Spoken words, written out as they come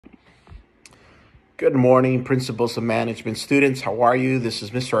Good morning, Principles of Management students. How are you? This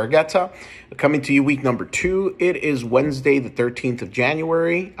is Mr. Argueta coming to you week number 2. It is Wednesday, the 13th of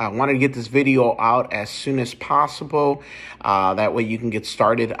January. I wanted to get this video out as soon as possible. That way you can get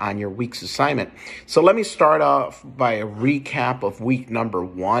started on your week's assignment. So let me start off by a recap of week number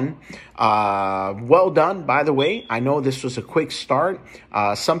 1. Well done, by the way. I know this was a quick start.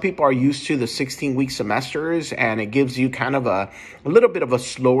 Some people are used to the 16-week semesters, and it gives you kind of a little bit of a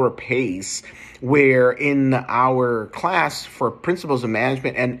slower pace, where in our class for Principles of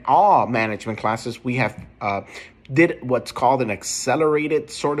Management and all management classes, we have did what's called an accelerated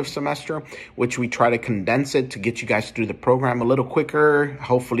sort of semester, which we try to condense it to get you guys through the program a little quicker,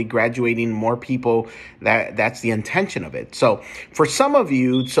 hopefully graduating more people. That's the intention of it. So for some of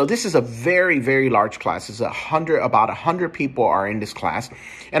you, so this is a very, very large class. It's about 100 people are in this class.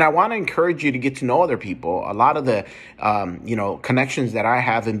 And I want to encourage you to get to know other people. A lot of the, connections that I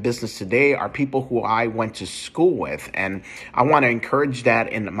have in business today are people who I went to school with. And I want to encourage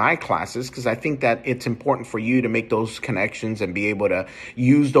that in my classes, because I think that it's important for you to make those connections and be able to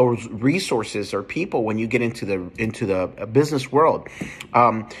use those resources or people when you get into the business world.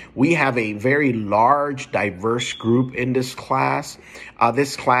 We have a very large, diverse group in this class.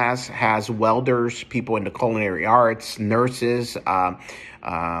 This class has welders, people in the culinary arts, nurses,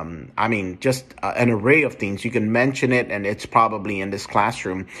 just an array of things. You can mention it, and it's probably in this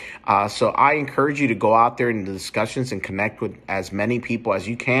classroom. So I encourage you to go out there in the discussions and connect with as many people as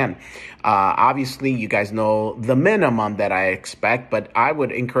you can. Obviously, you guys know the minimum that I expect, but I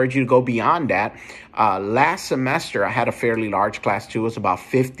would encourage you to go beyond that. Last semester, I had a fairly large class too. It was about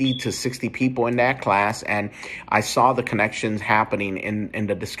 50 to 60 people in that class, and I saw the connections happening in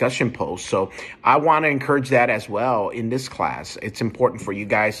the discussion post. So I want to encourage that as well in this class. It's important for you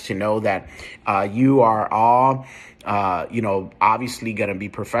guys to know that you are all obviously going to be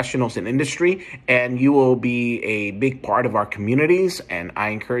professionals in industry, and you will be a big part of our communities. And I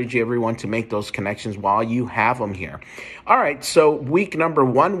encourage everyone to make those connections while you have them here. All right. So week number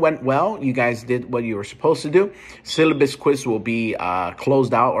 1 went well. You guys did what you were supposed to do. Syllabus quiz will be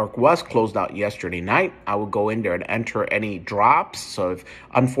closed out, or was closed out yesterday night. I will go in there and enter any drops. So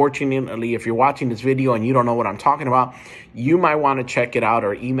unfortunately, if you're watching this video and you don't know what I'm talking about, you might want to check it out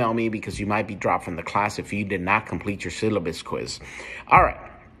or email me, because you might be dropped from the class if you did not complete your syllabus quiz. All right.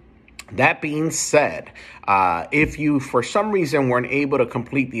 That being said, if you, for some reason, weren't able to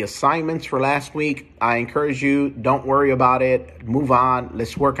complete the assignments for last week, I encourage you, don't worry about it. Move on.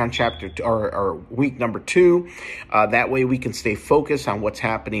 Let's work on chapter 2 or week number 2. That way we can stay focused on what's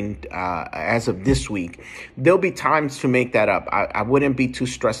happening as of this week. There'll be times to make that up. I wouldn't be too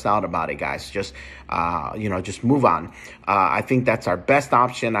stressed out about it, guys. Just move on. I think that's our best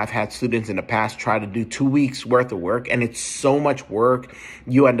option. I've had students in the past try to do 2 weeks worth of work, and it's so much work.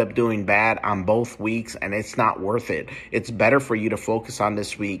 You end up doing bad on both weeks, and it's not worth it. It's better for you to focus on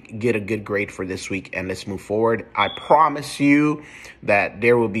this week, get a good grade for this week, and let's move forward. I promise you that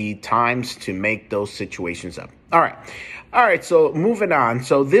there will be times to make those situations up. All right, so moving on.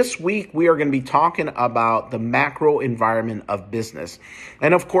 So this week we are going to be talking about the macro environment of business.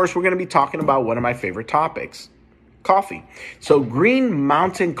 And of course, we're going to be talking about one of my favorite topics, coffee. So Green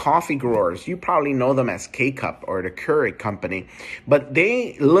Mountain Coffee Growers, you probably know them as K-Cup or the Keurig company, but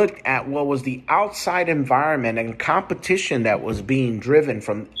they looked at what was the outside environment and competition that was being driven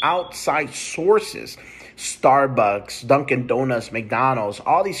from outside sources. Starbucks, Dunkin' Donuts, McDonald's,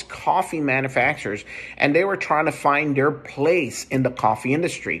 all these coffee manufacturers, and they were trying to find their place in the coffee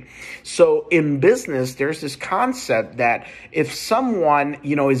industry. So in business, there's this concept that if someone,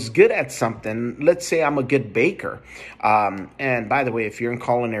 is good at something, let's say I'm a good baker. And by the way, if you're in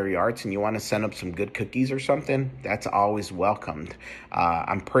culinary arts and you want to send up some good cookies or something, that's always welcomed.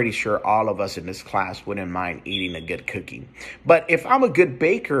 I'm pretty sure all of us in this class wouldn't mind eating a good cookie. But if I'm a good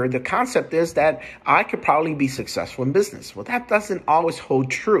baker, the concept is that I could probably be successful in business. Well, that doesn't always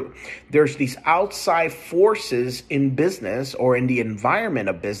hold true. There's these outside forces in business or in the environment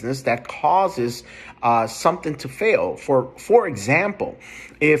of business that causes something to fail. For example,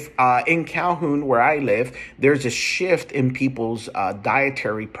 if in Calhoun, where I live, there's a shift in people's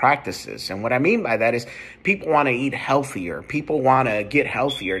dietary practices. And what I mean by that is people want to eat healthier. People want to get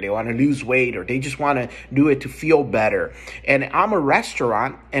healthier. They want to lose weight, or they just want to do it to feel better. And I'm a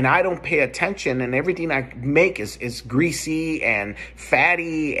restaurant, and I don't pay attention, and everything I make is greasy and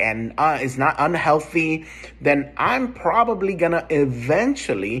fatty and is not unhealthy. Then I'm probably going to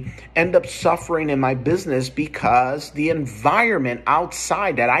eventually end up suffering in my business, because the environment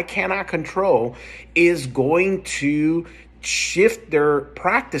outside that I cannot control is going to shift their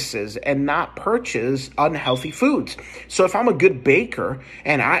practices and not purchase unhealthy foods. So if I'm a good baker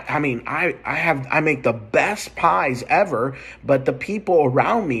and I make the best pies ever, but the people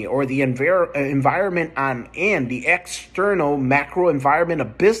around me or the environment I'm in, the external macro environment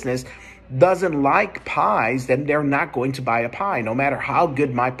of business doesn't like pies, then they're not going to buy a pie, no matter how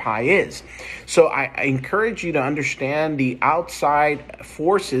good my pie is. So I encourage you to understand the outside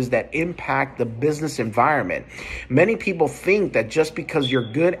forces that impact the business environment. Many people think that just because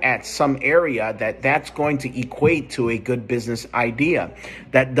you're good at some area, that's going to equate to a good business idea.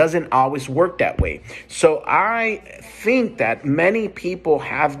 That doesn't always work that way. So I think that many people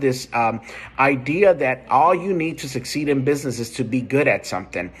have this idea that all you need to succeed in business is to be good at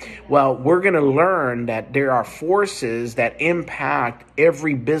something. Well, we're going to learn that there are forces that impact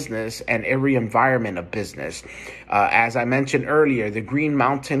every business and every environment of business. As I mentioned earlier, the Green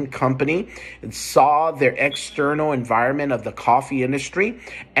Mountain Company saw their external environment of the coffee industry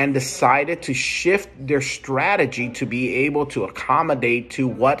and decided to shift their strategy to be able to accommodate to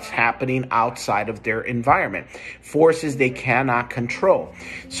what's happening outside of their environment, forces they cannot control.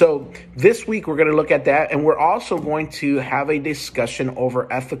 So this week we're going to look at that, and we're also going to have a discussion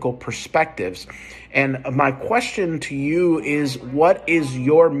over ethical perspectives. And my question to you is, what is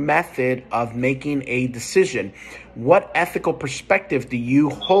your method of making a decision? What ethical perspective do you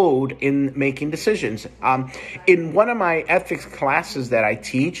hold in making decisions? In one of my ethics classes that I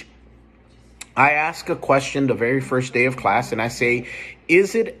teach, I ask a question the very first day of class, and I say,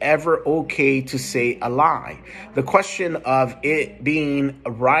 is it ever okay to say a lie? The question of it being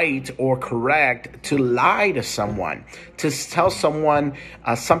right or correct to lie to someone, to tell someone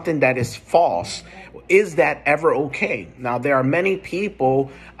something that is false, is that ever okay? Now, there are many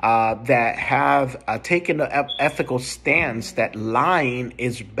people that have taken the ethical stance that lying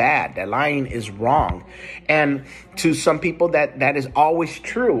is bad, that lying is wrong. And to some people that is always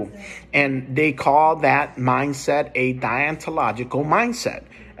true. And they call that mindset a deontological mindset.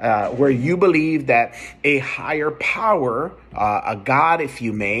 Where you believe that a higher power, a God, if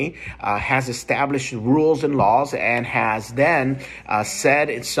you may, has established rules and laws and has then said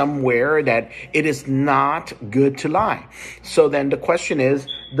it somewhere that it is not good to lie. So then the question is,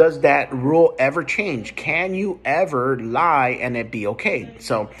 does that rule ever change? Can you ever lie and it be okay?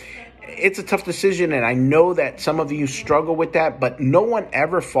 So it's a tough decision, and I know that some of you struggle with that, but no one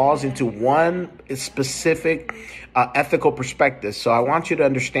ever falls into one specific ethical perspective. So I want you to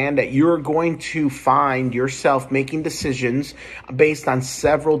understand that you're going to find yourself making decisions based on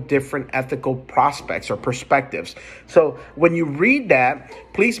several different ethical prospects or perspectives. So when you read that,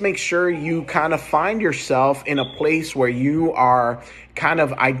 please make sure you kind of find yourself in a place where you are kind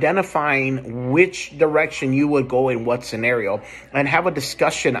of identifying which direction you would go in what scenario, and have a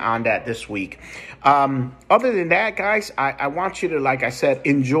discussion on that this week. Other than that, guys, I want you to, like I said,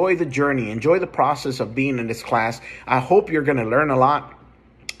 enjoy the journey, enjoy the process of being in this class. I hope you're going to learn a lot.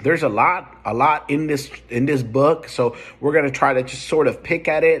 There's a lot in this book, so we're going to try to just sort of pick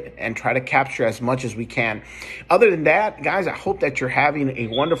at it and try to capture as much as we can. Other than that, guys, I hope that you're having a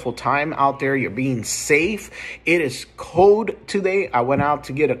wonderful time out there. You're being safe. It is cold today. I went out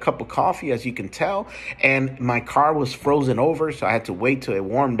to get a cup of coffee, as you can tell, and my car was frozen over, so I had to wait till it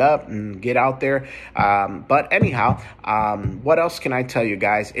warmed up and get out there. But anyhow, what else can I tell you,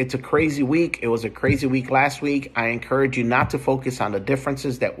 guys? It's a crazy week. It was a crazy week last week. I encourage you not to focus on the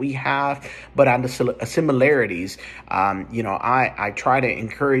differences that we have, but on the similarities. I try to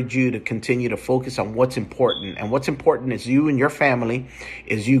encourage you to continue to focus on what's important, and what's important is you and your family,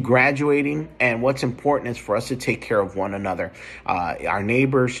 is you graduating, and what's important is for us to take care of one another, our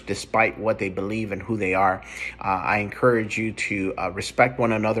neighbors, despite what they believe and who they are. I encourage you to respect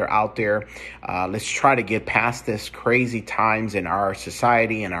one another out there. Let's try to get past this crazy times in our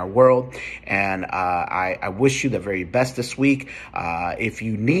society and our world, and I wish you the very best this week. If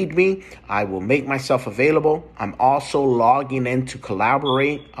you need me, I will make myself available. I'm also logging in to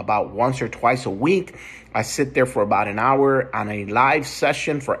collaborate about once or twice a week. I sit there for about an hour on a live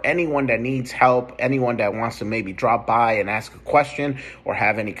session for anyone that needs help, anyone that wants to maybe drop by and ask a question or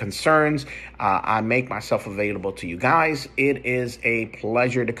have any concerns. I make myself available to you guys. It is a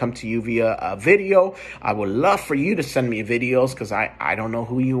pleasure to come to you via a video. I would love for you to send me videos, because I don't know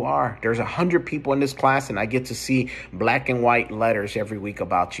who you are. There's 100 people in this class, and I get to see black and white letters every week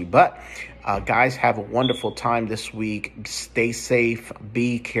about you. But guys, have a wonderful time this week. Stay safe.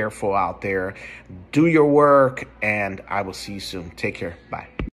 Be careful out there. Do your work, and I will see you soon. Take care. Bye.